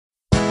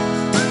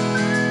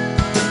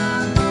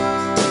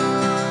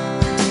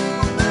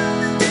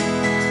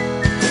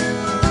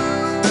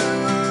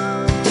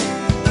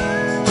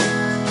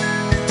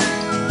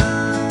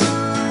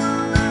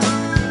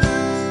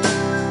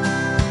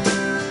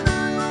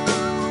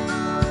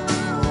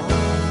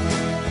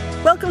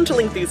to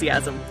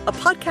Lingthusiasm, a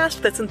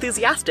podcast that's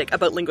enthusiastic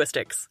about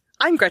linguistics.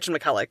 I'm Gretchen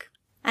McCulloch.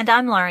 And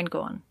I'm Lauren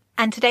Gawne.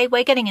 And today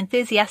we're getting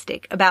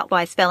enthusiastic about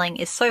why spelling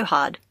is so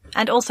hard,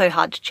 and also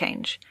hard to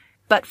change.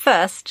 But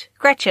first,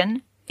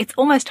 Gretchen, it's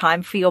almost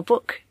time for your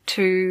book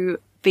to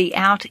be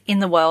out in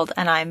the world,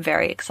 and I'm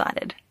very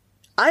excited.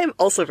 I'm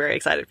also very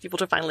excited for people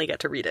to finally get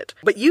to read it.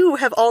 But you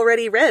have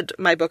already read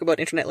my book about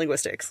internet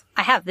linguistics.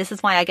 I have. This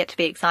is why I get to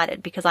be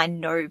excited, because I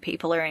know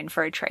people are in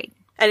for a treat.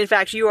 And in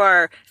fact, you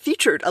are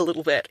featured a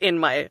little bit in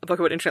my book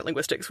about internet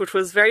linguistics, which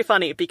was very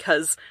funny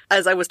because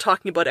as I was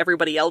talking about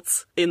everybody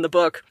else in the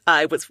book,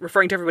 I was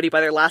referring to everybody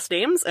by their last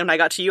names. And when I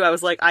got to you, I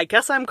was like, I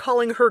guess I'm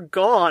calling her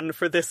Gawne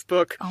for this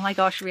book. Oh my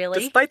gosh, really?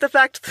 Despite the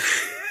fact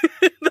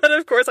that,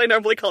 of course, I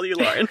normally call you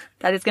Lauren.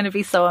 That is going to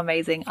be so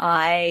amazing.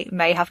 I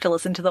may have to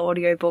listen to the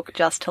audiobook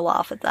just to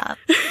laugh at that.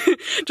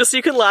 Just so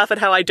you can laugh at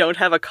how I don't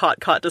have a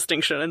cot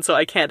distinction, and so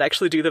I can't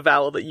actually do the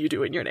vowel that you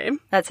do in your name.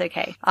 That's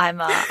okay.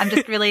 I'm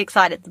just really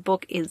excited. The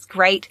book is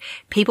great.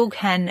 People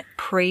can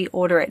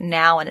pre-order it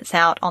now, and it's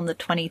out on the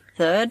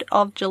 23rd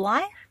of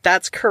July.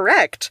 That's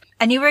correct.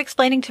 And you were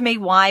explaining to me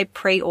why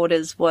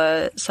pre-orders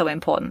were so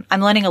important.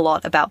 I'm learning a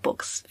lot about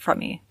books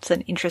from you. It's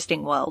an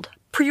interesting world.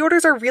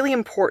 Pre-orders are really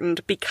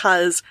important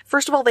because,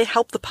 first of all, they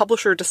help the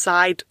publisher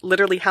decide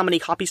literally how many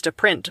copies to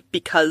print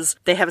because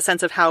they have a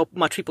sense of how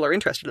much people are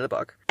interested in the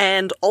book.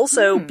 And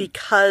also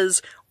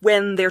because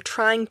when they're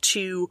trying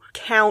to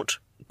count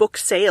book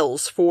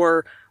sales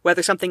for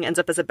whether something ends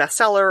up as a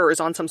bestseller or is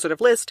on some sort of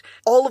list,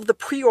 all of the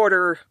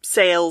pre-order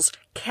sales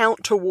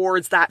count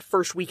towards that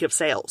first week of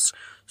sales.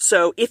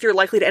 So if you're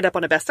likely to end up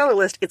on a bestseller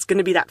list, it's going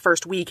to be that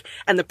first week,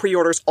 and the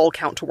pre-orders all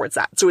count towards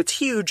that. So it's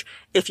huge.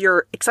 If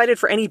you're excited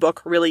for any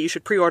book, really, you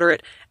should pre-order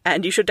it,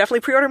 and you should definitely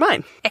pre-order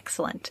mine.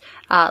 Excellent.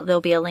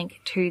 There'll be a link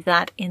to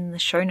that in the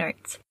show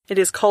notes. It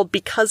is called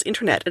Because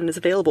Internet and is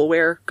available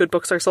where good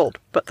books are sold,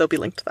 but they'll be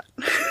linked to that.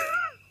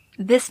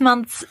 This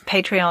month's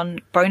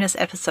Patreon bonus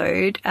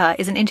episode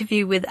is an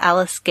interview with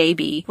Alice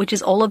Gaby, which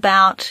is all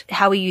about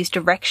how we use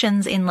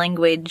directions in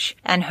language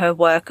and her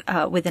work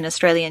with an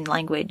Australian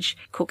language,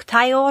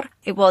 Kuuk-Taayor.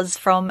 It was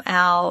from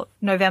our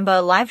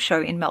November live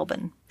show in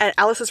Melbourne. And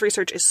Alice's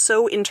research is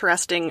so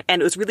interesting,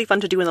 and it was really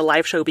fun to do in the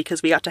live show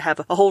because we got to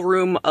have a whole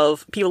room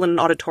of people in an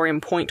auditorium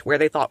point where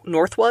they thought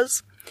north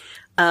was.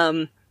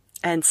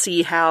 And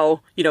see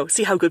how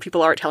good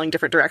people are at telling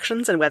different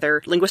directions and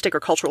whether linguistic or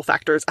cultural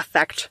factors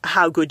affect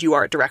how good you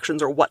are at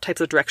directions or what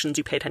types of directions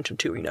you pay attention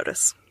to or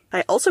notice.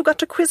 I also got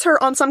to quiz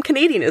her on some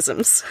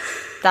Canadianisms.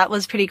 That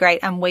was pretty great,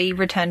 and we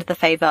returned the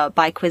favour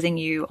by quizzing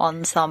you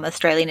on some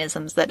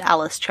Australianisms that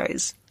Alice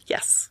chose.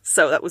 Yes,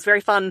 so that was very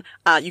fun.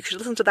 You should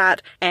listen to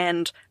that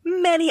and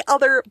many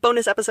other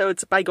bonus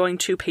episodes by going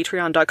to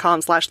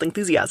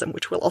patreon.com/Lingthusiasm,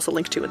 which we'll also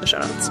link to in the show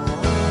notes.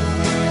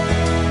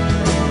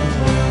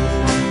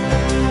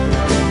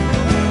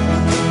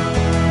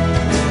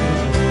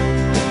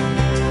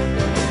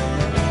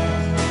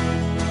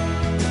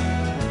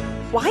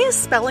 Why is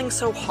spelling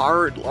so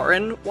hard,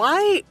 Lauren?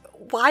 Why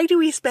do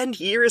we spend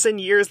years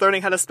and years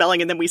learning how to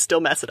spelling and then we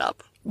still mess it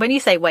up? When you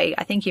say we,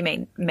 I think you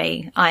mean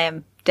me. I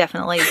am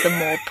definitely the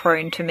more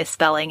prone to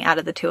misspelling out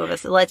of the two of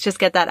us. Let's just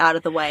get that out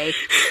of the way.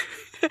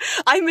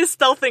 I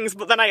misspell things,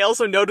 but then I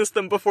also notice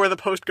them before the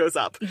post goes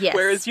up. Yes.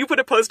 Whereas you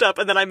put a post up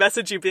and then I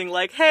message you being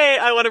like, hey,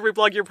 I want to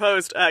reblog your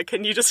post.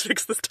 Can you just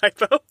fix this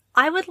typo?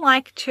 I would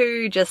like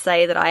to just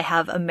say that I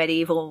have a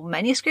medieval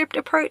manuscript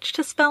approach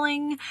to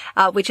spelling,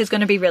 which is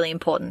going to be really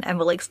important, and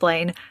we'll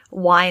explain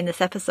why in this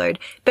episode.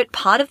 But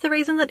part of the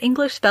reason that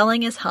English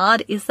spelling is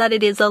hard is that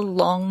it is a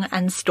long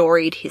and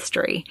storied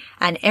history,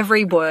 and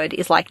every word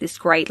is like this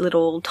great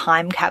little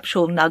time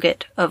capsule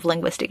nugget of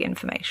linguistic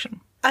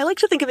information. I like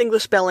to think of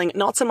English spelling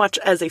not so much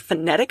as a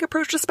phonetic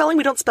approach to spelling.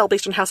 We don't spell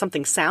based on how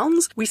something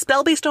sounds. We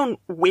spell based on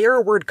where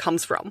a word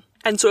comes from.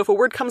 And so if a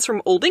word comes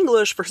from Old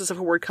English versus if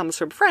a word comes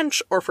from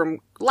French or from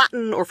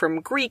Latin or from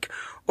Greek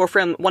or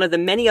from one of the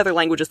many other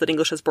languages that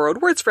English has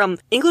borrowed words from,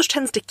 English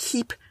tends to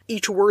keep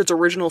each word's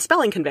original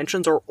spelling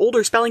conventions or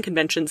older spelling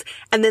conventions,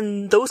 and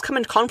then those come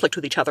in conflict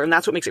with each other, and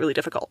that's what makes it really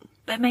difficult.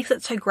 But it makes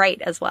it so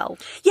great as well.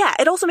 Yeah,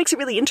 it also makes it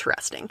really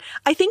interesting.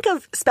 I think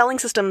of spelling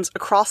systems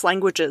across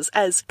languages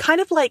as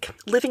kind of like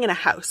living in a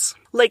house.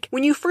 Like,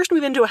 when you first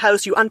move into a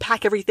house, you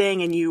unpack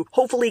everything and you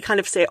hopefully kind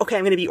of say, okay,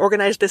 I'm going to be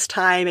organized this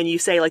time, and you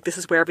say, like, this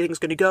is where everything's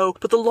going to go.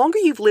 But the longer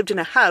you've lived in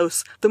a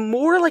house, the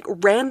more, like,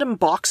 random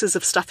boxes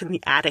of stuff in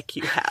the attic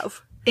you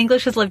have.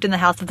 English has lived in the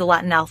house of the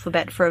Latin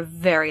alphabet for a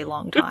very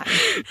long time.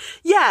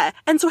 Yeah,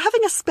 and so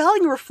having a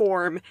spelling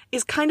reform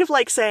is kind of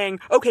like saying,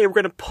 okay, we're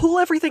going to pull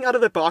everything out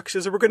of the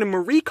boxes, and we're going to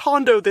Marie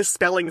Kondo this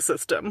spelling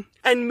system,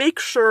 and make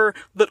sure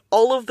that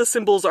all of the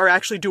symbols are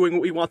actually doing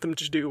what we want them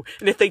to do,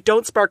 and if they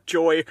don't spark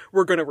joy,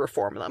 we're going to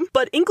reform them.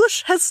 But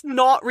English has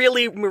not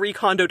really Marie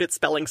Kondoed its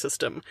spelling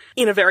system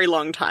in a very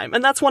long time,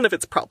 and that's one of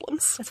its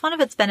problems. It's one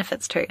of its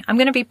benefits too. I'm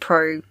going to be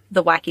pro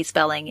the wacky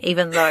spelling,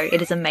 even though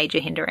it is a major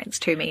hindrance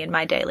to me in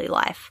my daily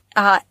life.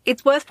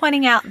 It's worth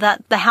pointing out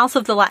that the house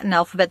of the Latin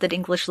alphabet that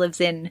English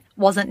lives in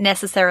wasn't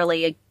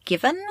necessarily a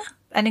given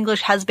And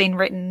English has been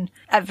written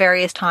at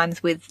various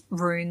times with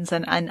runes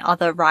and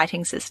other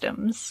writing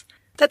systems.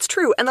 That's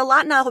true, and the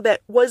Latin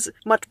alphabet was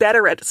much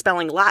better at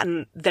spelling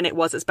Latin than it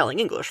was at spelling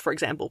English, for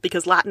example,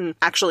 because Latin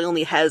actually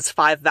only has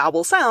 5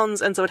 vowel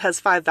sounds, and so it has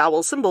 5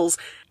 vowel symbols,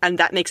 and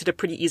that makes it a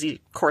pretty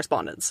easy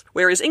correspondence.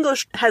 Whereas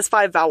English has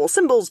 5 vowel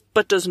symbols,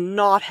 but does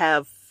not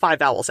have 5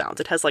 vowel sounds.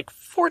 It has like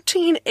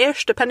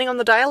 14-ish, depending on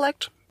the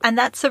dialect. And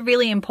that's a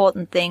really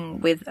important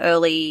thing with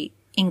early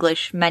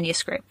English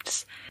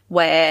manuscripts,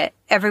 where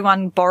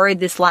everyone borrowed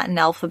this Latin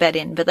alphabet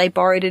in, but they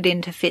borrowed it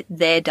in to fit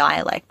their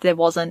dialect. There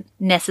wasn't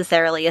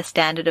necessarily a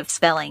standard of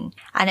spelling.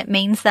 And it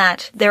means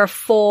that there are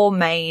 4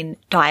 main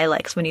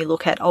dialects when you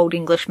look at Old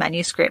English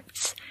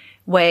manuscripts,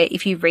 where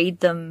if you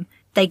read them,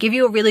 they give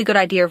you a really good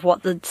idea of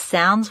what the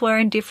sounds were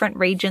in different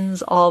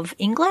regions of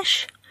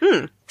English.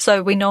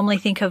 So we normally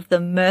think of the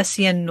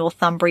Mercian,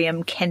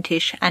 Northumbrian,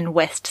 Kentish, and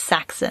West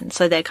Saxon.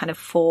 So they're kind of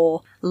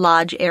 4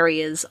 large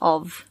areas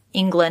of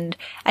England,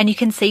 and you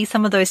can see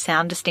some of those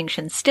sound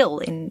distinctions still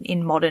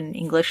in modern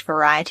English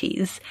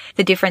varieties.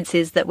 The difference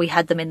is that we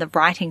had them in the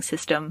writing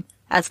system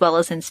as well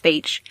as in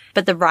speech,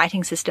 but the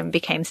writing system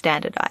became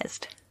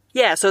standardized.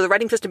 Yeah, so the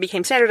writing system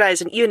became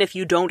standardized, and even if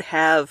you don't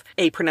have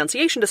a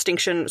pronunciation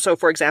distinction, so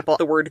for example,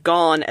 the word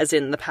Gawne as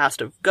in the past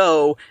of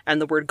go,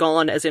 and the word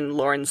Gawne as in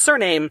Lauren's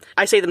surname,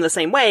 I say them the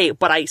same way,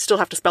 but I still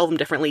have to spell them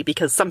differently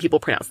because some people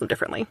pronounce them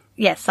differently.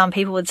 Yes, some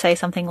people would say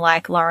something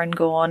like Lauren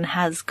Gawne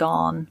has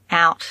gone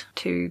out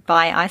to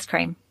buy ice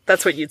cream.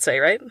 That's what you'd say,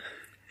 right?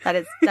 That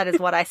is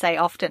what I say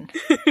often.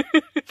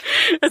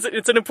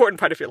 It's an important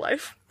part of your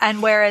life.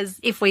 And whereas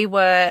if we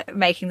were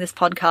making this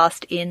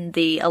podcast in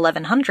the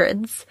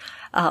 1100s,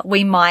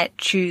 we might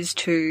choose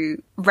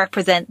to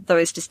represent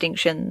those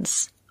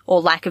distinctions or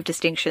lack of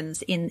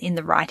distinctions in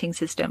the writing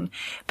system.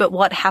 But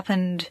what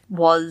happened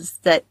was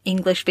that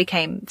English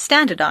became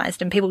standardized,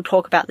 and people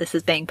talk about this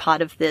as being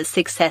part of the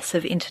success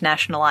of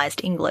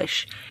internationalized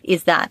English,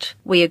 is that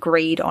we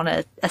agreed on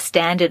a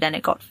standard and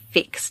it got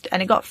fixed.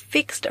 And it got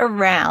fixed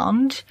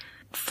around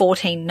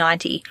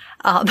 1490,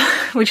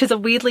 which is a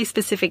weirdly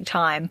specific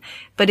time.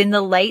 But in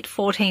the late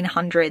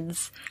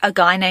 1400s, a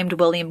guy named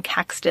William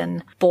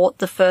Caxton brought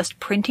the first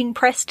printing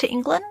press to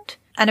England.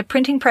 And a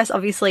printing press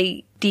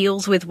obviously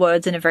deals with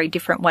words in a very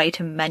different way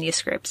to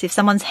manuscripts. If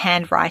someone's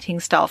handwriting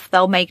stuff,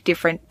 they'll make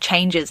different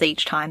changes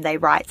each time they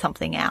write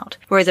something out.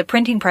 Whereas a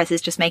printing press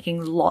is just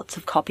making lots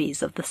of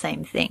copies of the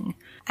same thing.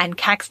 And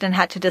Caxton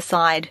had to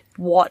decide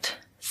what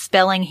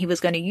spelling he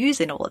was going to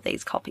use in all of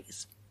these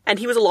copies. And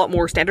he was a lot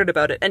more standard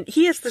about it. And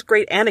he has this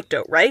great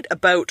anecdote, right,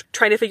 about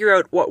trying to figure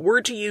out what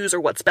word to use or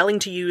what spelling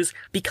to use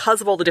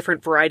because of all the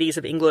different varieties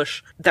of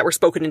English that were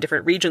spoken in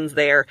different regions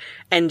there.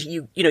 And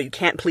you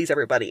can't please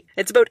everybody.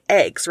 It's about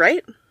eggs,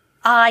 right?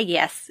 Ah,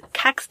 yes.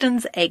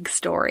 Caxton's egg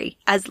story,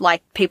 as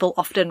like people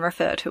often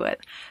refer to it.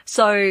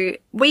 So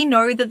we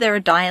know that there are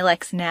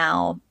dialects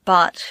now,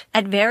 but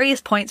at various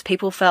points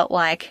people felt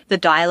like the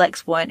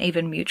dialects weren't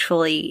even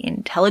mutually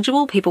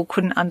intelligible. People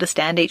couldn't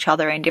understand each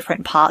other in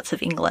different parts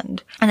of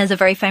England. And there's a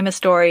very famous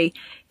story.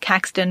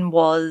 Caxton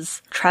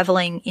was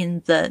traveling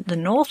in the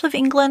north of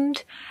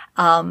England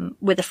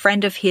with a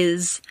friend of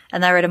his,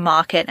 and they were at a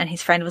market, and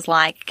his friend was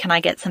like, "Can I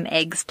get some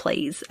eggs,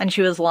 please?" And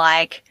she was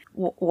like,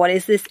 "What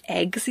is this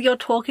eggs you're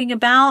talking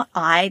about?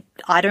 I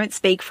don't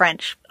speak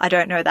French. I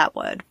don't know that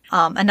word."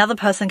 Another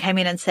person came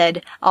in and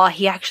said, "Oh,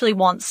 he actually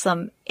wants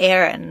some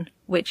éireann,"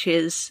 which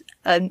is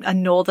a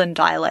northern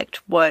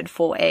dialect word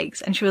for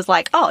eggs. And she was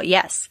like, "Oh,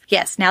 yes,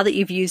 now that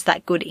you've used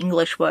that good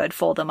English word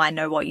for them, I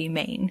know what you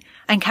mean."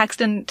 And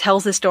Caxton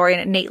tells this story,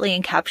 and it neatly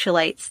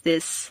encapsulates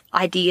this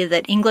idea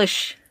that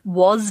English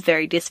was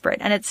very disparate,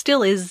 and it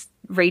still is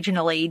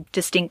regionally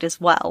distinct as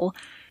well.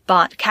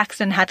 But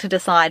Caxton had to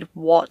decide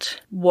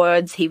what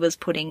words he was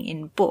putting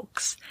in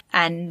books.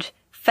 And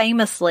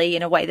famously,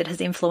 in a way that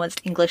has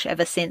influenced English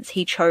ever since,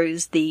 he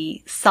chose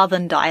the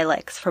southern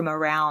dialects from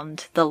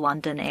around the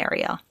London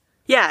area.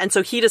 Yeah, and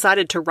so he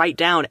decided to write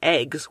down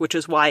eggs, which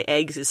is why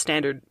eggs is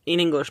standard in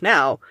English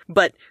now.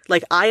 But,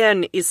 like,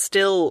 Iron is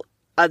still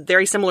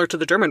very similar to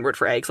the German word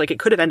for eggs. Like, it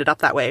could have ended up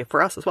that way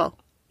for us as well.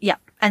 Yeah,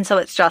 and so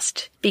it's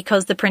just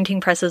because the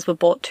printing presses were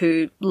brought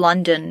to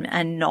London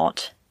and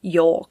not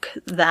York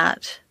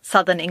that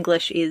Southern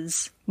English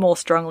is more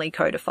strongly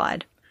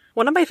codified.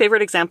 One of my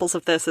favorite examples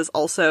of this is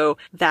also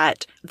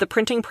that the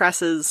printing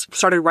presses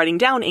started writing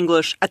down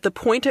English at the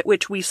point at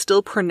which we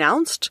still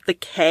pronounced the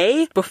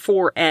K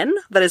before N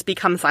that has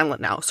become silent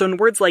now. So in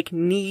words like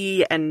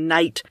knee and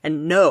night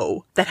and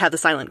no that have the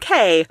silent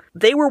K,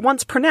 they were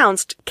once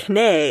pronounced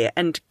kne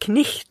and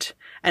knicht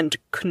and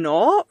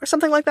knaw or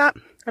something like that.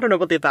 I don't know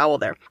about the vowel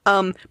there.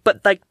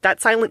 But like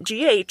that silent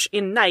GH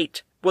in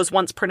night was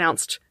once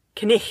pronounced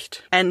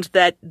knicht, and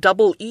that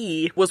double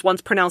E was once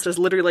pronounced as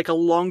literally like a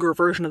longer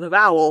version of the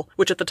vowel,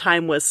 which at the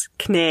time was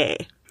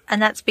kne.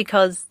 And that's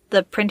because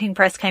the printing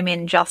press came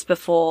in just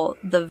before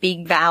the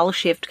big vowel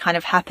shift kind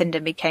of happened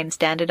and became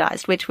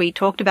standardized, which we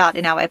talked about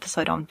in our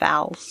episode on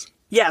vowels.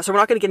 Yeah, so we're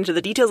not going to get into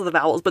the details of the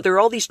vowels, but there are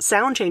all these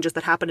sound changes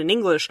that happen in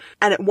English,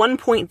 and at one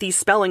point these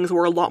spellings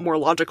were a lot more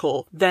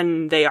logical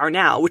than they are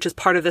now, which is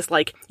part of this,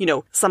 like, you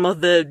know, some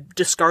of the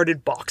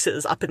discarded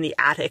boxes up in the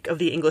attic of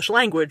the English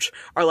language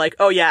are like,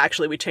 oh yeah,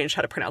 actually we changed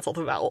how to pronounce all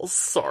the vowels,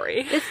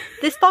 sorry.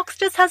 This box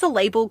just has a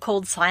label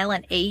called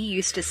Silent E,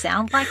 used to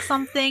sound like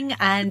something,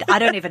 and I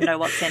don't even know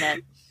what's in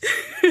it.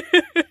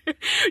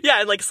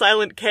 Yeah, and like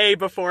silent K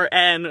before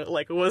N,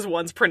 like, was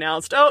once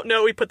pronounced, oh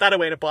no, we put that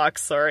away in a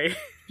box, sorry.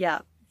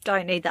 Yeah.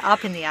 Don't need that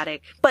up in the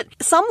attic. But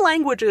some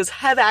languages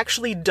have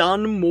actually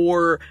done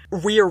more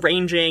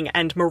rearranging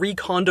and Marie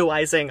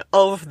Kondoizing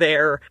of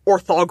their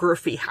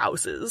orthography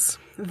houses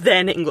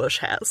than English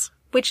has.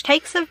 Which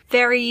takes a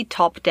very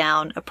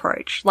top-down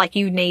approach. Like,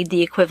 you need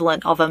the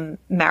equivalent of a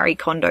Marie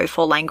Kondo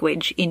for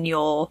language in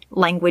your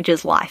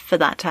language's life for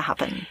that to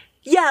happen.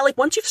 Yeah, like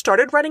once you've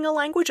started writing a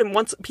language and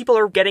once people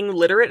are getting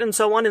literate and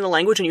so on in the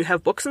language and you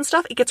have books and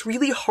stuff, it gets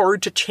really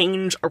hard to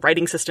change a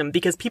writing system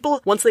because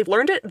people, once they've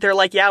learned it, they're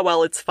like, yeah,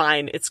 well, it's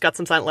fine. It's got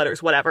some silent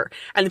letters, whatever.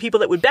 And the people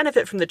that would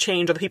benefit from the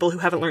change are the people who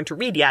haven't learned to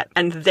read yet,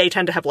 and they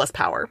tend to have less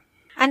power.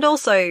 And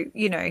also,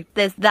 you know,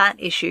 there's that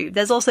issue.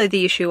 There's also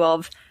the issue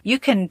of you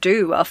can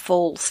do a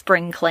full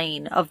spring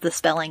clean of the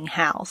spelling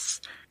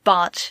house.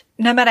 But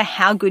no matter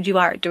how good you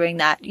are at doing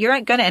that, you're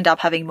going to end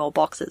up having more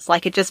boxes.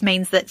 Like, it just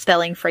means that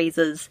spelling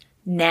freezes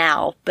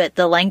now, but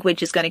the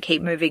language is going to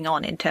keep moving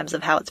on in terms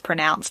of how it's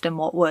pronounced and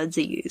what words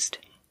are used.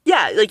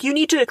 Yeah, like you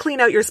need to clean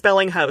out your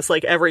spelling house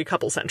like every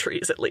couple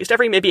centuries at least.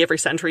 Maybe every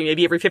century,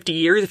 maybe every 50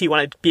 years if you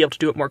want to be able to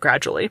do it more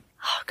gradually.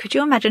 Oh, could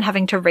you imagine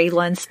having to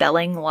relearn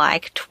spelling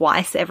like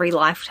twice every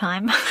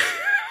lifetime?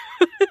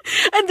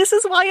 And this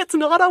is why it's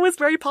not always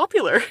very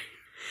popular.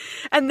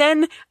 And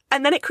then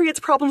it creates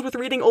problems with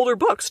reading older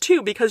books,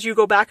 too, because you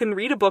go back and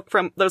read a book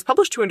that was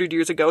published 200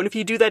 years ago, and if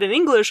you do that in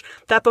English,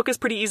 that book is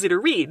pretty easy to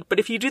read. But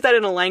if you do that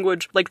in a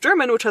language like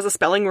German, which has a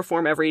spelling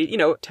reform every,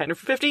 10 or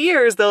 50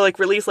 years, they'll,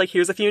 release,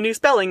 here's a few new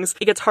spellings.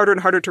 It gets harder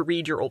and harder to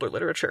read your older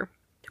literature.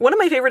 One of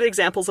my favorite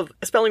examples of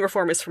spelling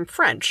reform is from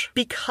French,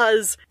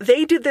 because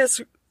they did this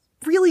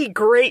really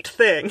great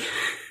thing.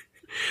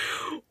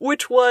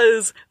 Which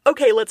was,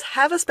 okay, let's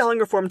have a spelling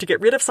reform to get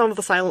rid of some of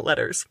the silent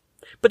letters.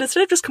 But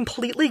instead of just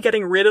completely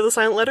getting rid of the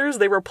silent letters,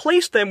 they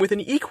replaced them with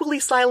an equally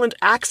silent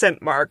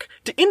accent mark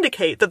to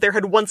indicate that there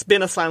had once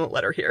been a silent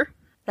letter here.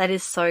 That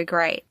is so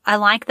great. I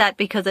like that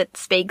because it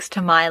speaks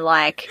to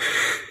my,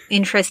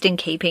 interest in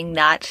keeping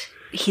that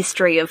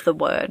history of the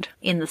word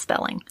in the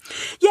spelling.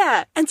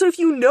 Yeah, and so if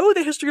you know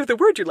the history of the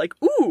word, you're like,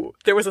 ooh,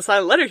 there was a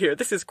silent letter here,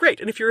 this is great.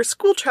 And if you're a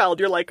school child,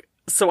 you're like,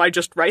 so I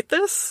just write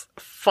this?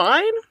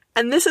 Fine.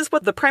 And this is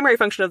what the primary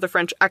function of the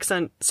French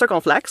accent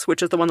circonflexe,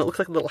 which is the one that looks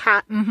like a little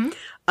hat. Mm-hmm.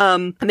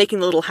 I'm making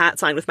the little hat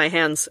sign with my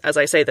hands as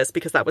I say this,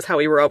 because that was how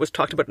we were always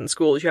talked about in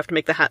school. You have to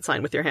make the hat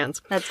sign with your hands.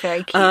 That's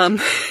very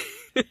cute.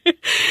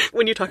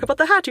 When you talk about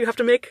the hat, you have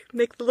to make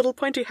the little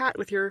pointy hat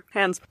with your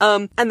hands.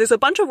 And there's a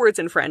bunch of words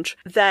in French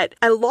that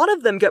a lot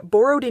of them get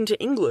borrowed into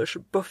English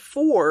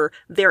before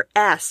their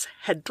S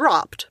had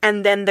dropped.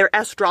 And then their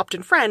S dropped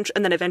in French,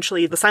 and then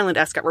eventually the silent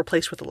S got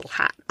replaced with a little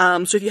hat.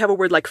 So if you have a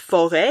word like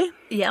forêt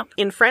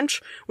in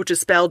French, which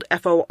is spelled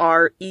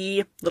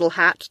F-O-R-E, little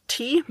hat,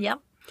 T. Yeah.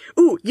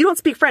 Ooh, you don't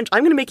speak French.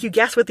 I'm going to make you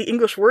guess what the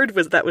English word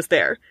was that was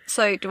there.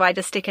 So do I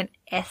just stick an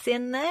S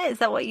in there? Is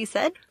that what you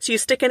said? So you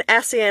stick an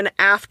S in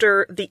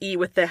after the E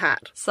with the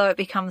hat. So it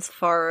becomes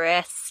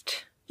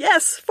forest.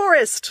 Yes,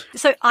 forest.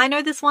 So I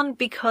know this one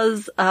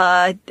because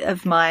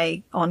of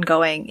my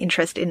ongoing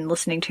interest in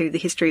listening to the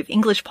History of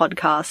English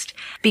podcast,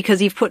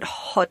 because you've put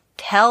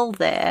hotel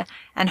there,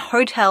 and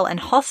hotel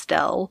and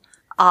hostel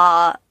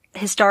are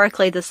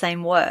historically the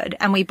same word,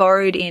 and we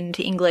borrowed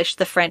into English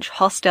the French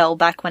hostel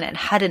back when it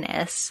had an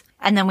S,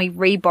 and then we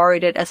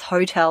re-borrowed it as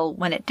hotel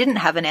when it didn't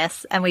have an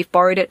S, and we've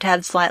borrowed it to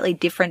have slightly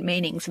different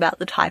meanings about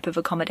the type of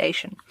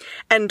accommodation.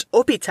 And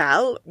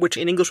hôpital, which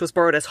in English was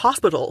borrowed as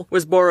hospital,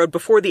 was borrowed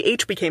before the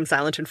H became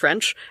silent in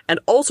French, and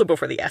also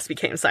before the S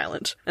became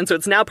silent. And so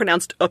it's now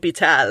pronounced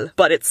hôpital,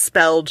 but it's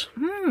spelled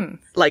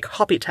like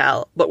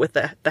hôpital, but with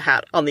the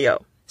hat on the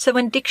O. So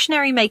when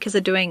dictionary makers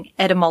are doing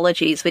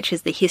etymologies, which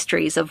is the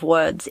histories of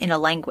words in a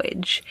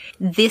language,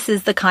 this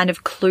is the kind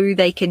of clue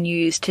they can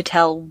use to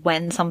tell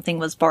when something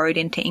was borrowed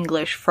into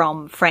English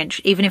from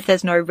French, even if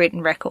there's no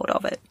written record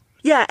of it.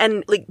 Yeah,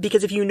 and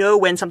because if you know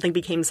when something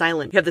became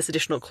silent, you have this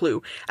additional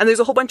clue. And there's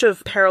a whole bunch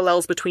of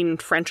parallels between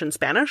French and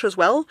Spanish as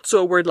well. So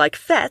a word like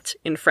fête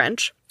in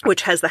French,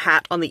 which has the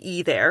hat on the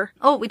E there.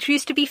 Oh, which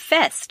used to be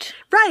fest.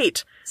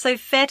 Right. So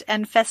fête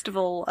and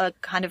festival are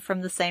kind of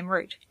from the same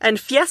root. And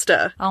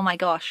fiesta. Oh my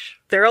gosh.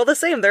 They're all the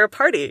same. They're a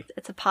party.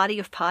 It's a party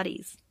of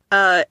parties.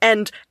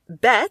 And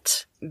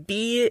bet,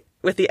 B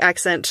with the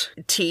accent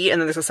T, and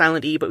then there's a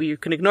silent E, but you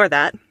can ignore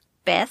that.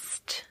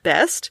 Best.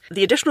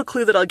 The additional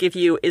clue that I'll give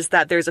you is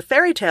that there's a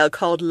fairy tale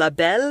called La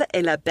Belle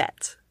et la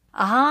Bête.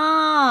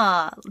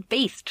 Ah,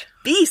 beast.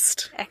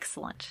 Beast.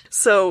 Excellent.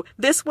 So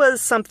this was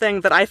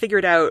something that I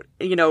figured out,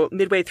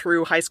 midway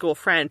through high school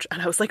French,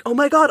 and I was like, oh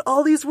my god,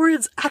 all these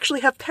words actually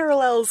have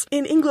parallels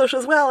in English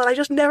as well, and I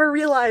just never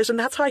realized, and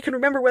that's how I can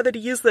remember whether to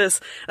use this.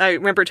 And I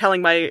remember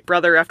telling my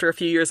brother after a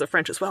few years of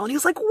French as well, and he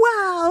was like,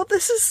 wow,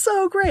 this is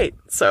so great.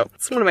 So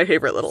it's one of my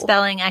favorite little...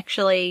 Spelling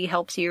actually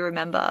helps you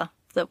remember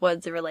that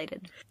words are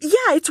related.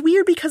 Yeah, it's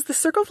weird because the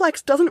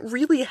circumflex doesn't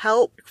really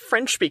help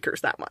French speakers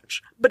that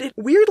much, but it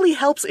weirdly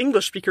helps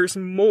English speakers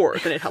more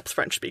than it helps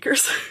French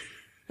speakers.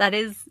 That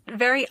is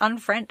very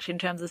un-French in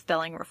terms of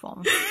spelling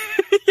reform.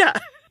 Yeah.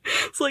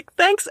 It's like,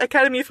 thanks,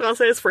 Académie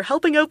Française, for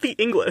helping out the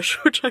English,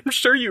 which I'm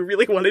sure you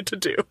really wanted to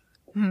do.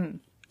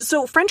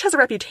 So French has a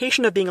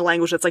reputation of being a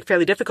language that's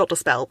fairly difficult to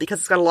spell because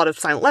it's got a lot of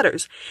silent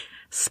letters.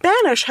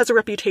 Spanish has a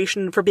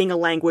reputation for being a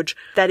language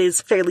that is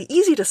fairly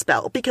easy to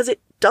spell because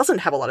it doesn't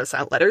have a lot of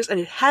silent letters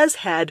and it has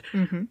had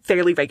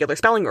fairly regular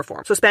spelling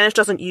reform. So Spanish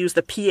doesn't use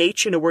the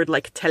PH in a word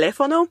like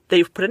teléfono.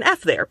 They've put an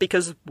F there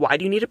because why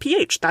do you need a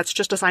PH? That's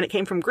just a sign it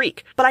came from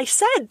Greek. But I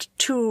said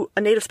to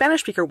a native Spanish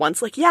speaker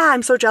once, yeah,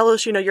 I'm so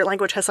jealous, your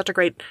language has such a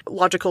great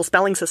logical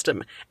spelling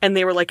system. And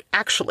they were like,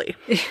 actually,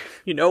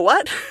 you know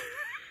what?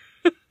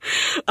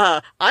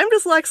 I'm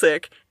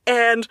dyslexic,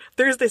 and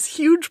there's this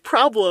huge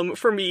problem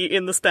for me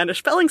in the Spanish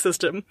spelling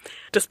system,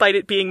 despite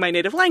it being my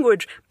native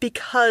language,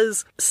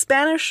 because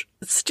Spanish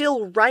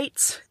still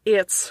writes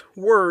its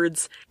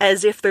words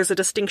as if there's a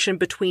distinction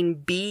between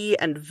B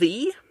and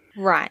V.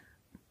 Right.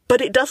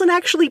 But it doesn't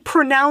actually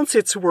pronounce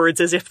its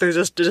words as if there's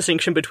a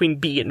distinction between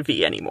B and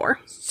V anymore.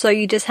 So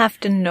you just have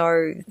to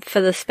know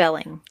for the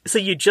spelling. So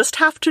you just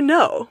have to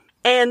know.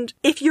 And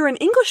if you're an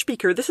English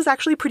speaker, this is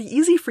actually pretty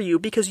easy for you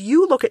because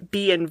you look at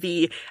B and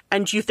V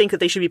and you think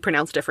that they should be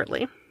pronounced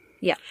differently.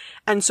 Yeah.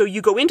 And so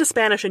you go into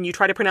Spanish and you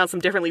try to pronounce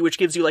them differently, which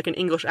gives you an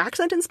English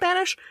accent in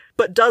Spanish,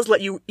 but does let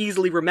you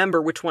easily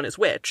remember which one is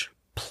which.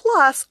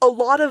 Plus, a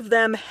lot of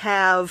them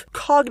have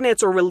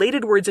cognates or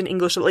related words in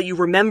English that let you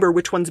remember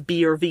which one's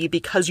B or V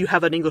because you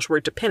have an English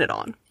word to pin it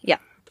on. Yeah.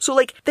 So,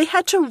 they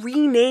had to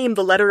rename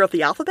the letter of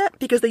the alphabet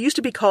because they used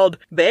to be called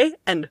ve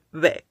and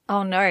ve.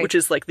 Oh, no. Which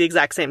is, the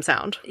exact same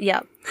sound. Yeah.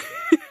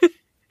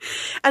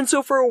 And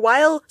so for a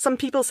while, some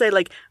people say,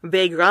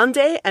 ve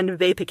grande and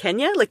ve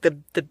pequeña,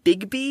 the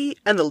big B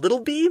and the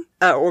little b,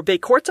 or ve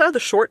corta, the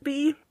short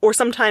b. Or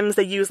sometimes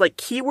they use,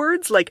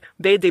 keywords,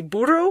 ve de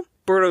burro,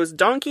 burro is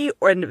donkey,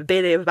 or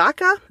ve de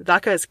vaca,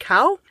 vaca is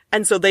cow.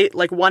 And so they,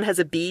 one has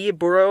a B,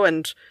 burro,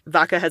 and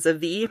vaca has a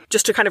V,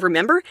 just to kind of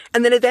remember.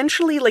 And then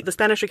eventually, the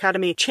Spanish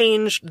Academy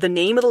changed the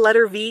name of the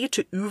letter V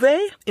to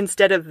uve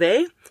instead of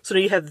ve. So now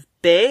you have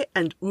be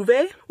and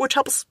uve, which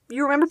helps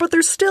you remember, but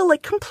they're still,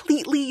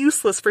 completely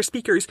useless for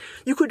speakers.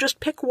 You could just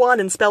pick one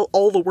and spell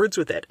all the words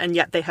with it, and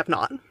yet they have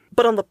not.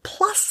 But on the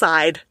plus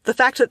side, the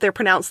fact that they're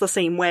pronounced the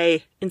same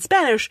way in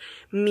Spanish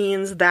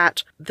means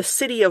that the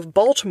city of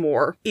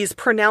Baltimore is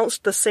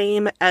pronounced the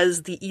same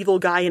as the evil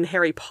guy in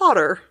Harry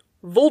Potter,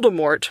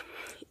 Voldemort,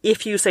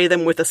 if you say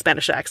them with a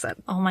Spanish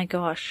accent. Oh my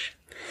gosh.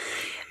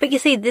 But you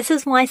see, this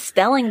is why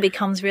spelling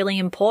becomes really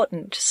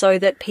important, so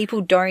that people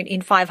don't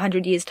in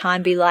 500 years'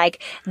 time be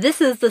like,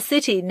 this is the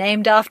city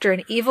named after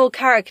an evil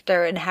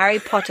character in Harry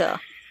Potter.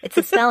 It's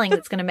the spelling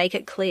that's going to make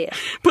it clear.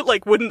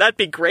 But, wouldn't that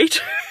be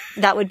great?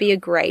 That would be a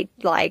great,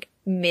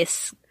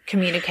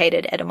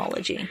 miscommunicated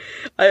etymology.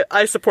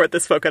 I support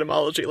this folk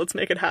etymology. Let's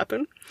make it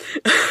happen.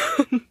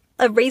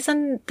 A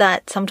reason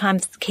that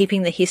sometimes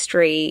keeping the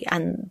history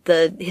and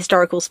the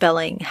historical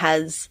spelling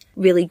has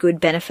really good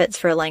benefits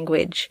for a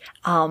language,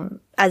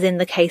 as in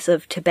the case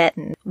of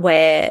Tibetan,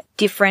 where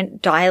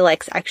different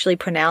dialects actually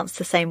pronounce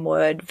the same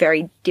word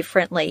very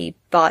differently,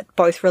 but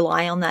both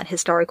rely on that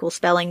historical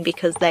spelling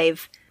because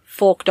they've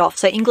forked off.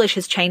 So English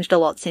has changed a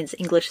lot since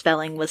English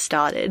spelling was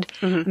started.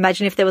 Mm-hmm.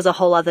 Imagine if there was a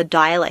whole other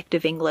dialect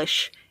of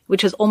English,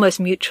 which is almost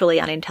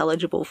mutually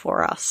unintelligible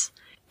for us,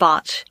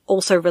 but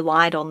also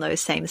relied on those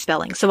same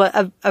spellings.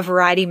 So a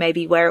variety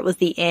maybe where it was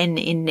the N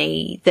in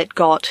knee that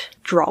got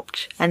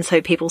dropped. And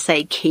so people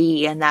say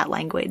key in that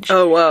language.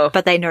 Oh, wow.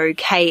 But they know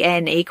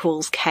KN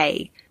equals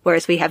K,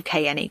 whereas we have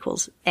KN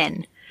equals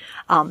N.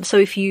 So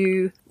if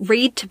you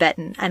read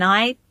Tibetan, and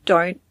I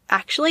don't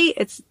actually,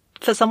 it's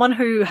for someone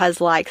who has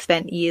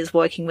spent years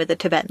working with the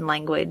Tibetan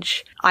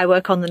language, I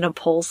work on the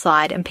Nepal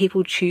side and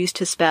people choose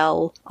to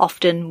spell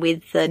often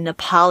with the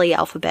Nepali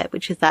alphabet,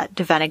 which is that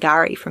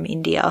Devanagari from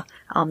India,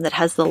 that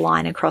has the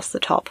line across the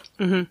top.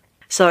 Mm-hmm.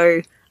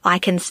 So I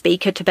can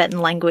speak a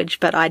Tibetan language,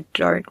 but I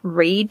don't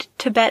read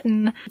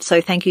Tibetan. So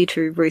thank you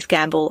to Ruth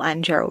Gamble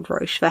and Gerald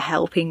Roche for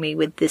helping me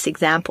with this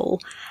example.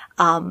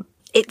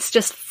 It's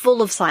just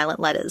full of silent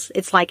letters.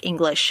 It's like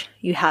English.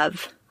 You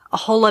have a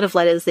whole lot of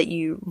letters that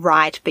you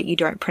write but you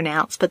don't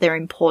pronounce, but they're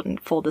important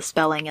for the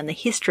spelling and the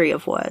history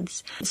of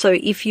words. So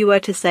if you were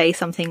to say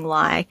something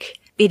like,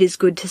 it is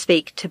good to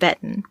speak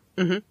Tibetan,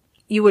 mm-hmm.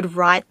 you would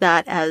write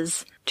that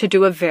as, to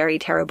do a very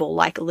terrible,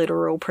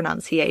 literal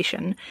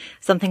pronunciation,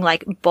 something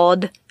like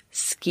bod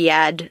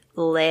skiad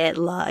le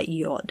la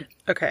yod.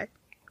 Okay.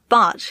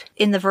 But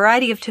in the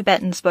variety of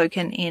Tibetan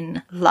spoken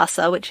in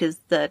Lhasa, which is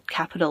the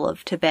capital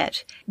of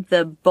Tibet,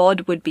 the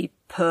bod would be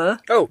per.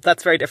 Oh,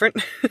 that's very different.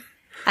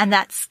 And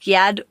that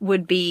skyad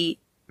would be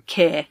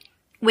ke,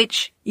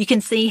 which you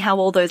can see how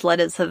all those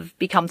letters have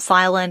become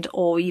silent,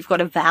 or you've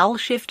got a vowel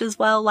shift as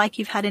well, like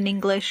you've had in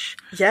English.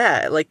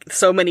 Yeah, like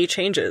so many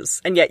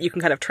changes. And yet you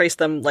can kind of trace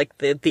them, like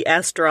the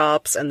S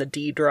drops and the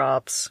D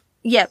drops.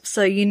 Yep,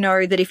 so you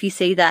know that if you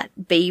see that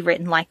B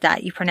written like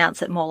that, you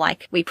pronounce it more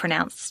like we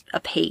pronounce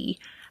a P.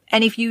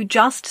 And if you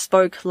just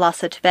spoke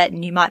Lhasa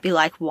Tibetan, you might be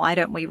like, why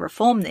don't we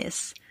reform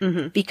this?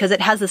 Mm-hmm. Because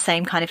it has the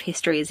same kind of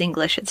history as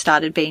English. It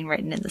started being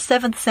written in the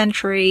 7th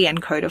century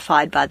and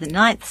codified by the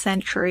 9th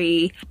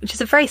century, which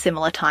is a very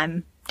similar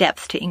time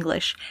depth to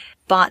English.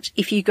 But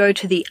if you go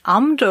to the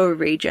Amdo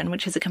region,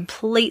 which is a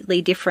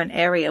completely different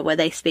area where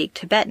they speak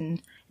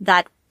Tibetan,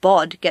 that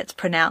bod gets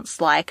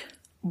pronounced like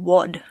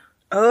wod.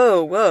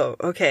 Oh, whoa.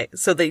 Okay.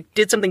 So they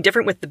did something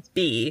different with the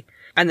B,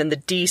 and then the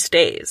D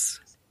stays.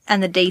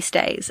 And the D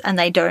stays, and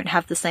they don't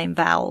have the same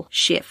vowel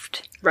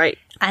shift. Right.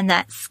 And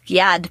that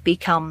skyad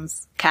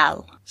becomes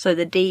kal. So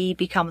the D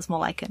becomes more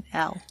like an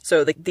L.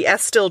 So the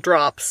S still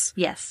drops.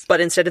 Yes. But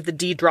instead of the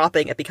D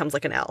dropping, it becomes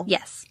like an L.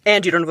 Yes.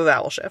 And you don't have a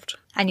vowel shift.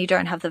 And you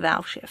don't have the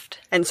vowel shift.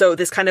 And so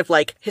this kind of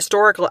like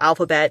historical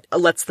alphabet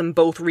lets them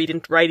both read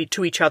and write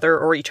to each other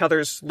or each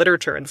other's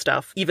literature and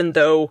stuff, even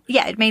though...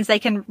 Yeah, it means they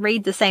can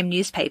read the same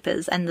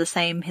newspapers and the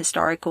same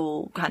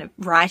historical kind of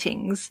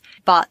writings,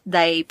 but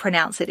they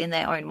pronounce it in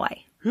their own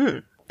way.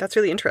 That's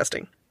really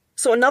interesting.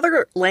 So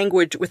another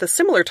language with a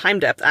similar time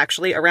depth,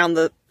 actually, around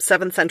the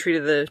 7th century to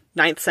the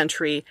 9th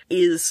century,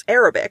 is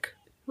Arabic.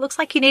 Looks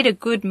like you need a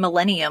good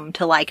millennium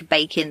to, like,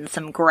 bake in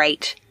some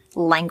great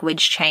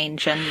language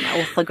change and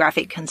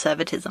orthographic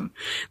conservatism.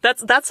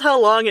 That's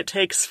how long it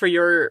takes for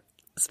your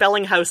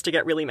spelling house to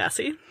get really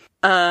messy.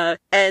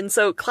 And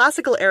so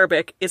classical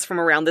Arabic is from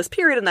around this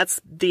period, and that's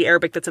the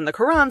Arabic that's in the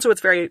Quran, so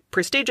it's very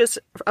prestigious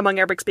among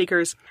Arabic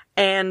speakers.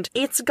 And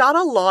it's got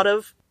a lot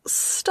of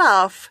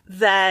stuff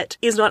that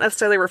is not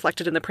necessarily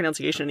reflected in the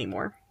pronunciation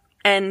anymore.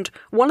 And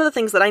one of the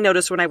things that I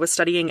noticed when I was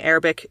studying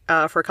Arabic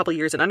for a couple of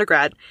years in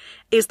undergrad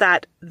is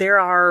that there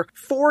are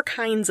 4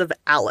 kinds of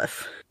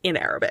aleph in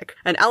Arabic.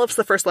 And aleph's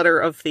the first letter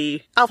of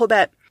the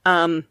alphabet.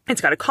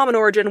 It's got a common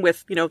origin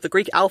with, the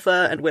Greek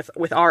alpha and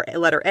with our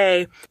letter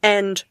A.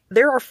 And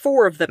there are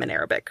 4 of them in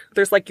Arabic.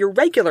 There's like your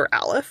regular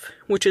aleph,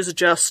 which is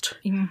just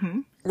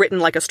written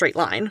like a straight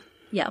line.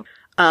 Yeah.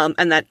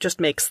 And that just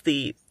makes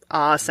the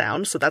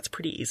sound, so that's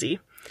pretty easy.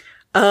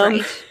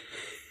 Right.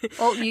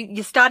 Well,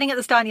 you're starting at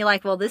the start and you're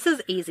like, well, this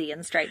is easy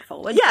and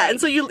straightforward. Yeah, right?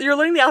 And so you're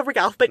learning the Arabic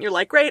alphabet and you're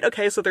like, great,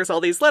 okay, so there's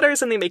all these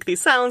letters and they make these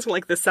sounds, and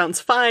like, this sounds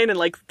fine, and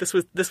like, this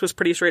was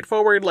pretty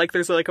straightforward, like,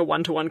 there's like a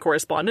one-to-one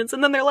correspondence,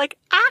 and then they're like,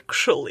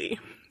 actually,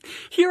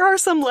 here are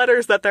some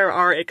letters that there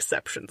are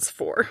exceptions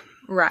for.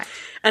 Right.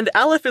 And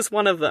aleph is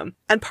one of them.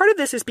 And part of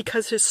this is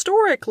because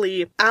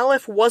historically,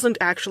 aleph wasn't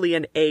actually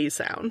an A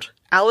sound.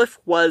 Aleph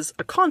was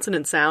a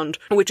consonant sound,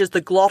 which is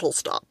the glottal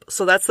stop.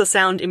 So that's the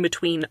sound in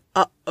between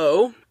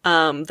uh-oh,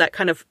 that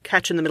kind of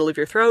catch in the middle of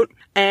your throat.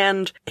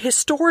 And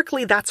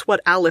historically, that's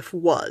what aleph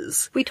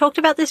was. We talked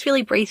about this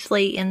really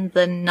briefly in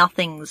the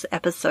Nothings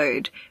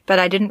episode, but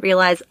I didn't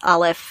realize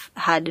aleph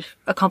had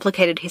a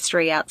complicated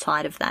history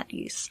outside of that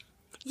use.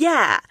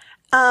 Yeah.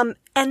 And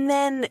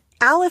then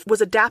aleph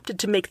was adapted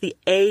to make the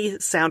A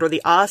sound or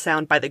the ah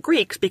sound by the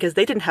Greeks because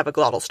they didn't have a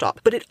glottal stop.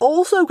 But it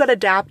also got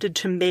adapted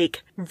to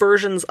make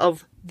versions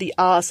of the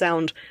ah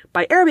sound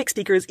by Arabic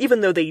speakers,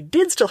 even though they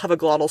did still have a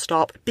glottal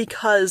stop,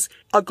 because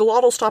a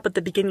glottal stop at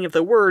the beginning of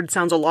the word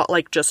sounds a lot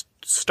like just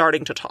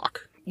starting to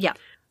talk. Yeah.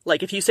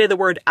 Like if you say the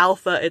word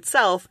alpha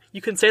itself,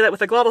 you can say that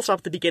with a glottal stop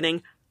at the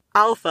beginning,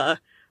 alpha,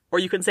 or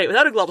you can say it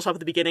without a glottal stop at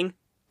the beginning,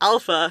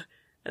 alpha,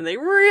 and they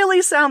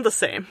really sound the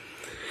same.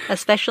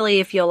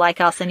 Especially if you're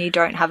like us and you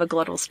don't have a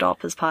glottal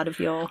stop as part of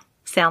your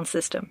sound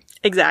system.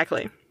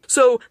 Exactly.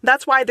 So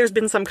that's why there's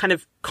been some kind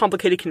of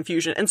complicated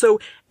confusion. And so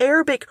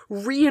Arabic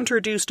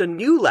reintroduced a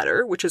new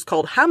letter, which is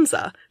called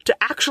Hamza, to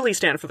actually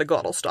stand for the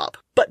glottal stop.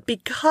 But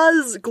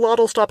because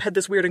glottal stop had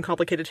this weird and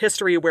complicated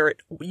history where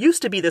it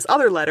used to be this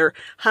other letter,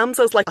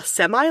 Hamza is like a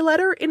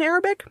semi-letter in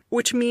Arabic,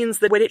 which means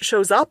that when it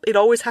shows up, it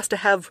always has to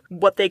have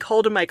what they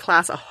called in my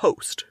class a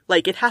host.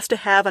 Like, it has to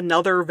have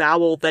another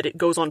vowel that it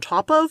goes on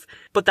top of,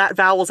 but that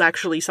vowel is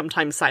actually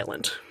sometimes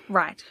silent.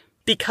 Right.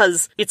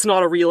 Because it's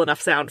not a real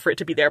enough sound for it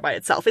to be there by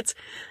itself. It's,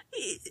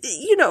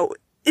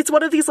 it's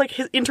one of these, like,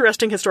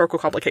 interesting historical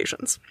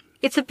complications.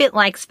 It's a bit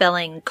like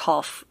spelling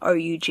cough,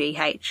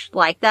 O-U-G-H.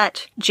 Like,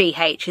 that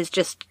G-H is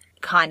just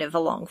kind of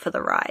along for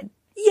the ride.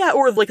 Yeah,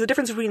 or, like, the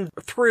difference between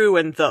through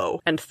and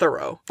though and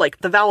thorough. Like,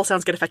 the vowel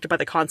sounds get affected by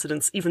the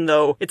consonants, even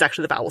though it's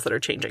actually the vowels that are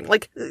changing.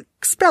 Like,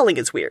 spelling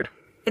is weird.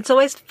 It's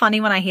always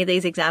funny when I hear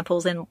these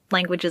examples in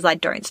languages I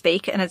don't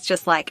speak, and it's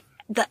just like,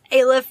 the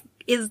aleph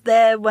is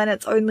there when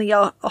it's only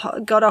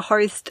got a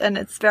host, and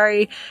it's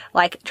very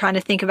like trying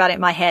to think about it in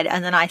my head,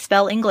 and then I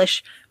spell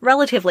English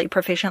relatively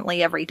proficiently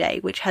every day,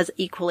 which has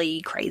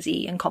equally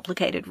crazy and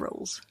complicated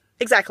rules.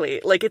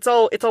 Exactly. Like, it's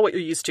all what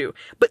you're used to.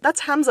 But that's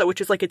Hamza, which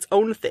is like its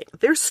own thing.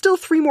 There's still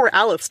 3 more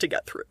aleph to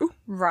get through.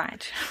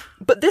 Right.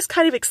 But this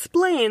kind of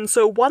explains,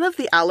 so one of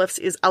the alephs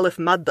is aleph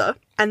madda,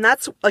 and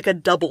that's like a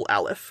double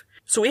aleph.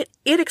 So it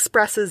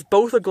expresses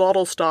both a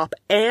glottal stop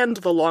and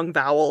the long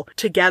vowel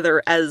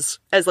together as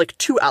like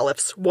 2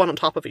 alephs, one on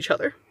top of each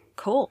other.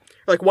 Cool.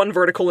 Like one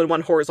vertical and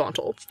one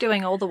horizontal. It's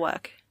doing all the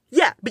work.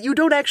 Yeah, but you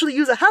don't actually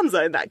use a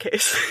hamza in that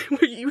case,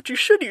 which you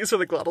should use for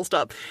the glottal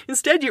stop.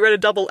 Instead, you read a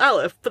double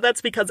aleph, but that's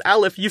because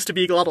aleph used to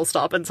be glottal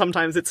stop, and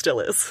sometimes it still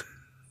is.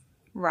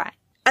 Right.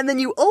 And then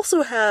you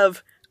also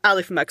have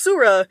aleph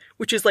maksura,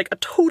 which is like a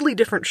totally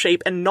different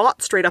shape and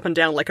not straight up and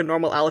down like a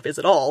normal aleph is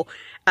at all.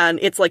 And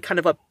it's like kind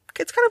of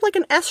like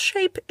an S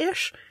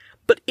shape-ish,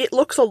 but it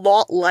looks a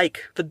lot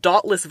like the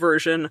dotless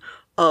version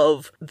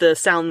of the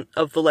sound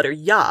of the letter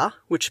ya,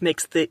 which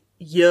makes the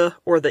y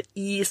or the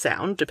e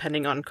sound,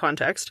 depending on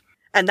context.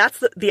 And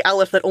that's the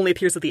aleph that only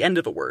appears at the end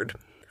of a word,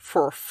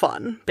 for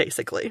fun,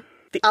 basically.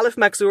 The aleph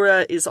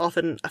maksura is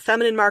often a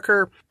feminine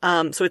marker,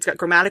 so it's got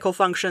grammatical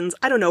functions.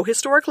 I don't know,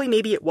 historically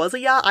maybe it was a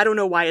ya, I don't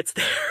know why it's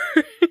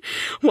there,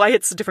 why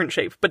it's a different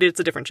shape, but it's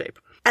a different shape.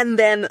 And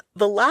then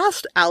the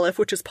last aleph,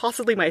 which is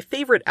possibly my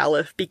favorite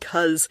aleph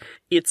because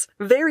it's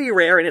very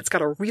rare and it's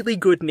got a really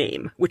good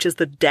name, which is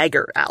the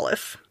dagger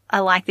aleph. I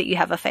like that you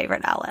have a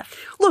favorite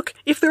aleph. Look,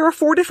 if there are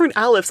 4 different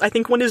alephs, I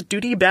think one is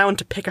duty-bound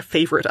to pick a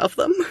favorite of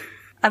them.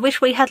 I wish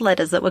we had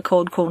letters that were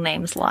called cool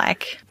names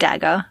like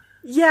dagger.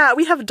 Yeah,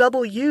 we have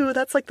W,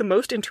 that's like the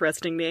most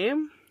interesting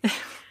name.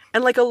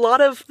 And like a lot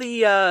of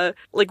the,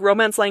 like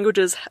Romance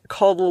languages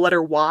call the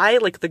letter Y,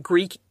 like the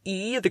Greek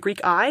E, the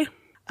Greek I.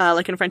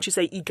 Like in French you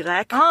say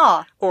Y.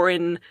 Oh. Or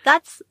in...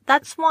 That's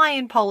why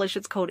in Polish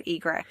it's called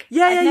Y.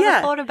 Yeah, I've never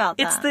yeah. thought about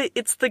that.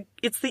 It's the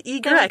Y.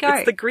 There we go.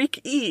 It's the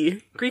Greek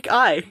E, Greek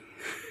I.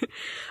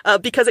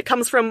 Because it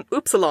comes from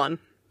upsilon.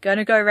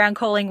 Gonna go around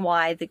calling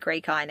Y the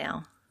Greek I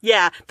now.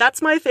 Yeah,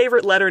 that's my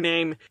favorite letter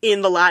name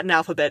in the Latin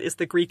alphabet is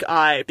the Greek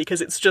I, because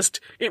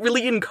it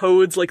really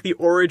encodes like the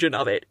origin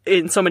of it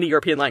in so many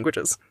European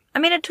languages. I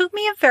mean, it took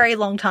me a very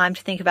long time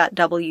to think about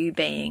W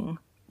being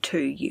 2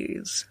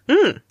 U's.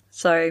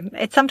 So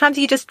it's sometimes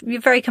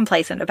you're very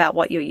complacent about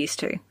what you're used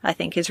to, I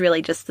think, is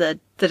really just the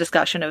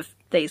discussion of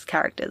these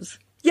characters.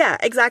 Yeah,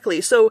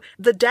 exactly. So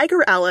the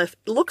dagger aleph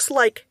looks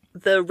like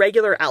the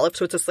regular aleph,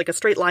 so it's just like a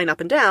straight line up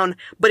and down,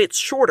 but it's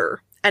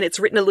shorter, and it's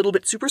written a little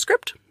bit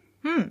superscript.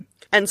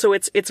 And so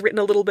it's written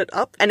a little bit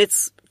up, and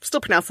it's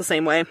still pronounced the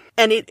same way.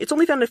 And it's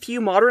only found in a few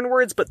modern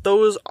words, but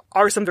those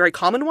are some very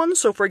common ones.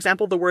 So for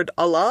example, the word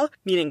Allah,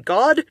 meaning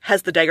God,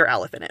 has the dagger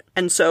aleph in it.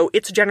 And so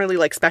it's generally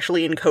like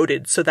specially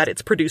encoded so that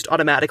it's produced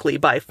automatically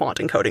by font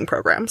encoding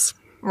programs.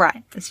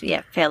 Right. It's,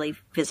 fairly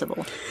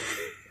visible.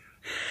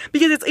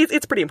 Because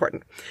it's pretty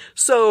important.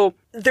 So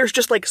there's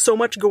just like so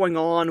much going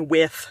on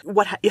with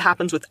what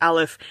happens with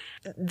aleph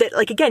that,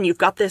 like, again, you've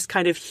got this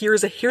kind of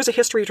here's a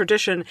history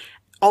tradition.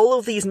 All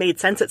of these made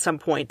sense at some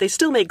point. They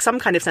still make some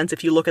kind of sense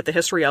if you look at the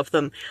history of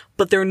them,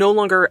 but they're no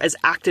longer as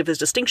active as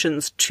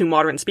distinctions to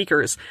modern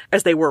speakers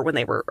as they were when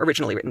they were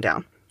originally written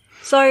down.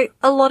 So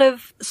a lot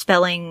of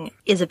spelling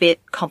is a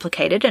bit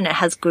complicated, and it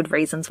has good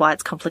reasons why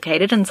it's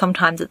complicated, and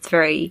sometimes it's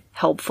very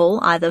helpful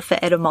either for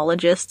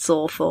etymologists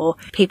or for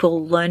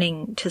people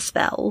learning to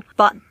spell.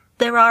 But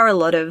there are a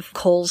lot of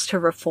calls to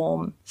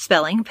reform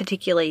spelling,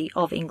 particularly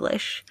of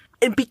English.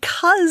 And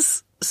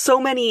because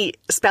so many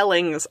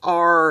spellings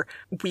are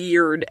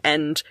weird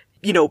and,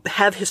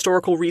 have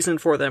historical reason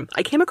for them,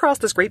 I came across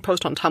this great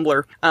post on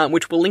Tumblr,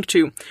 which we'll link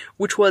to,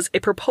 which was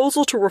a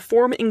proposal to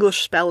reform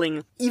English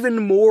spelling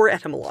even more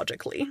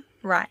etymologically.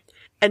 Right.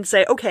 And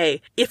say,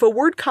 okay, if a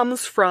word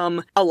comes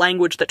from a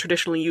language that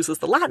traditionally uses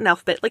the Latin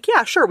alphabet, like,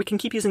 yeah, sure, we can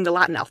keep using the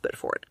Latin alphabet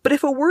for it. But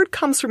if a word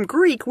comes from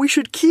Greek, we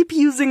should keep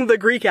using the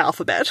Greek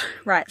alphabet.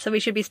 Right, so we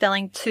should be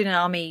spelling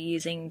tsunami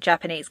using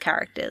Japanese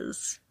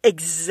characters.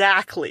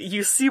 Exactly.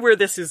 You see where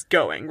this is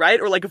going,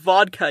 right? Or like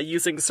vodka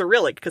using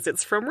Cyrillic because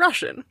it's from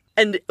Russian.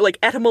 And like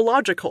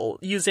etymological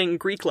using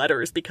Greek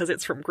letters because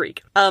it's from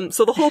Greek.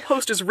 So the whole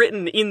post is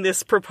written in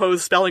this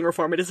proposed spelling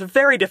reform. It is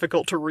very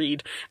difficult to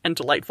read and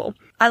delightful.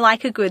 I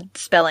like a good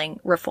spelling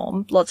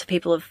reform. Lots of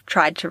people have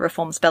tried to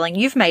reform spelling.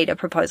 You've made a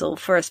proposal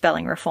for a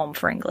spelling reform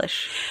for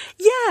English.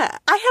 Yeah,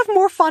 I have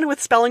more fun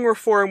with spelling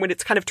reform when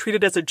it's kind of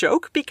treated as a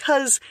joke,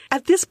 because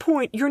at this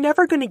point, you're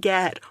never going to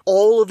get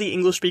all of the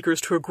English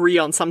speakers to agree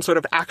on some sort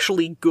of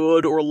actually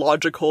good or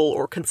logical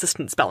or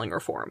consistent spelling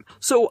reform.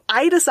 So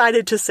I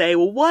decided to say,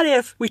 well, what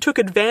if we took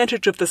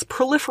advantage of this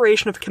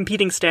proliferation of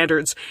competing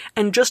standards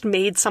and just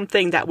made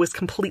something that was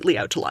completely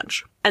out to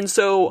lunch? And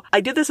so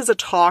I did this as a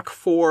talk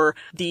for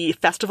the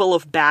Festival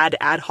of Bad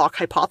Ad Hoc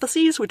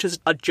Hypotheses, which is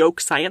a joke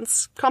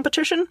science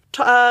competition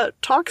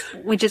talk.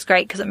 Which is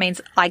great because it means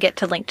I get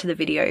to link to the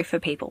video for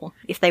people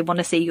if they want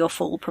to see your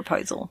full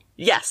proposal.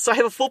 Yes, so I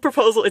have a full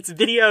proposal. It's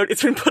videoed.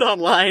 It's been put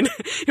online.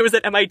 It was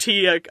at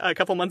MIT a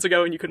couple months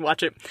ago and you can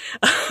watch it.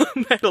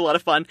 I had a lot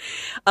of fun.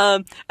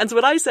 And so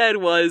what I said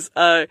was,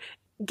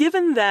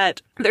 given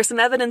that there's some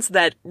evidence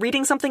that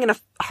reading something in a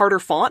harder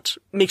font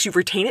makes you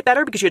retain it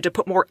better because you had to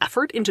put more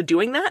effort into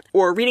doing that,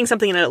 or reading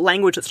something in a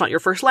language that's not your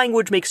first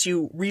language makes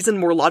you reason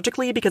more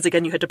logically because,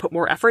 again, you had to put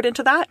more effort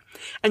into that.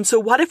 And so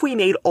what if we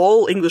made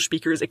all English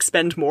speakers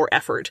expend more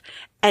effort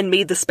and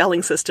made the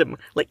spelling system,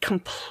 like,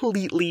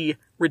 completely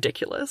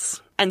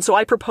ridiculous? And so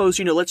I propose,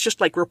 let's just,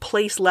 like,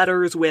 replace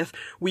letters with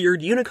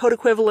weird Unicode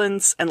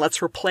equivalents, and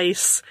let's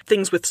replace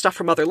things with stuff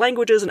from other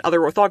languages and other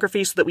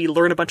orthographies so that we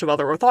learn a bunch of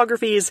other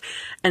orthographies,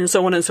 and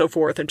so on and so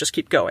forth, and just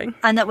keep going.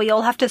 And that we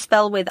all have to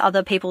spell with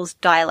other people's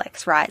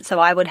dialects, right? So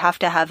I would have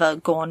to have a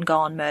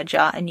Gawne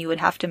merger, and you would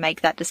have to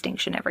make that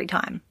distinction every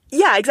time.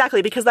 Yeah,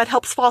 exactly, because that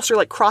helps foster,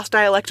 like,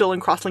 cross-dialectal and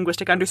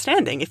cross-linguistic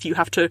understanding if you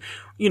have to,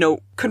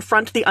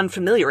 confront the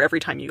unfamiliar every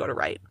time you go to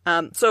write.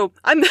 So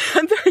I'm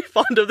very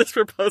fond of this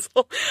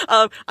proposal.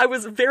 I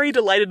was very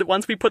delighted that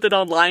once we put it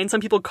online,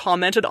 some people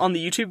commented on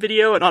the YouTube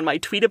video and on my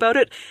tweet about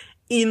it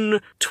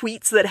in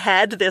tweets that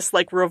had this,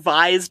 like,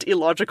 revised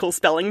illogical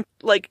spelling,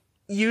 like,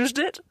 used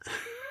it.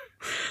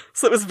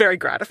 So it was very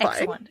gratifying.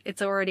 Excellent.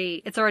 It's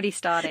already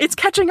starting. It's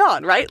catching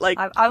on, right? Like,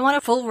 I want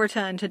a full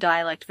return to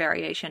dialect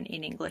variation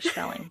in English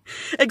spelling.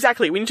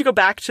 Exactly. We need to go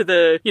back to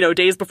the,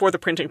 days before the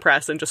printing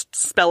press and just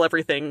spell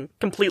everything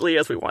completely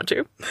as we want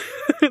to.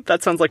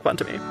 That sounds like fun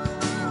to me.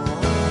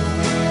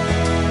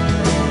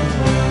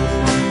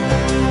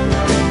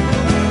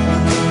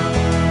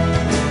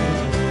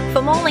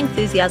 For more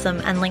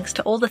Lingthusiasm and links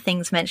to all the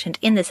things mentioned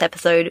in this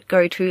episode,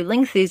 go to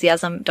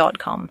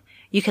lingthusiasm.com.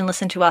 You can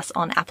listen to us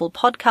on Apple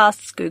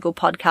Podcasts, Google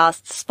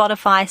Podcasts,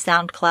 Spotify,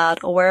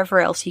 SoundCloud, or wherever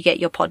else you get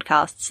your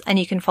podcasts. And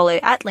you can follow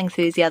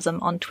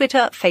 @Lingthusiasm on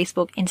Twitter,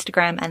 Facebook,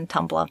 Instagram, and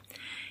Tumblr.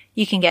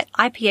 You can get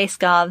IPA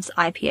scarves,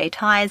 IPA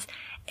ties,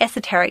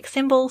 esoteric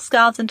symbols,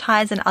 scarves and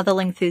ties, and other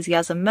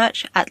Lingthusiasm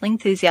merch at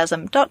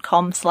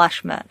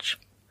lingthusiasm.com/merch.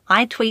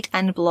 I tweet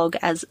and blog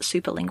as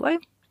Superlinguo.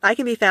 I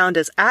can be found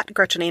as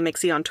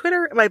 @GretchenAMixie on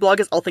Twitter, and my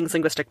blog is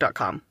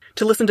allthingslinguistic.com.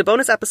 To listen to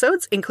bonus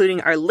episodes, including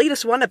our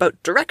latest one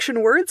about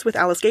direction words with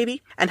Alice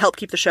Gaby, and help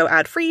keep the show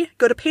ad-free,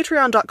 go to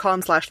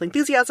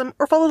patreon.com/Lingthusiasm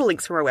or follow the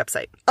links from our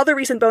website. Other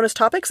recent bonus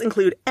topics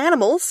include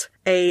animals,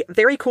 a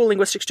very cool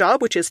linguistics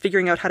job, which is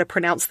figuring out how to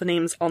pronounce the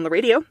names on the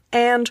radio,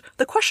 and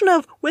the question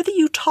of whether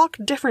you talk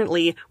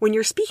differently when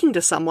you're speaking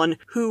to someone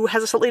who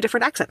has a slightly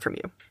different accent from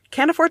you.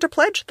 Can't afford to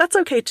pledge? That's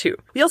okay too.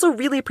 We also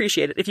really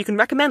appreciate it if you can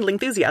recommend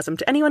Lingthusiasm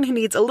to anyone who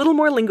needs a little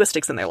more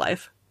linguistics in their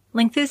life.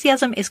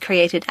 Lingthusiasm is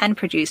created and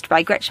produced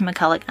by Gretchen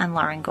McCulloch and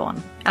Lauren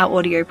Gawne. Our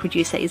audio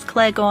producer is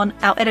Claire Gawne,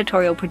 our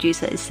editorial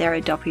producer is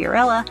Sarah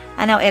Dopierella,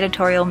 and our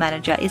editorial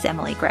manager is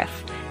Emily Greff.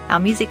 Our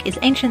music is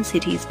Ancient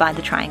Cities by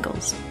The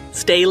Triangles.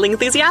 Stay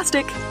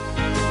Lingthusiastic!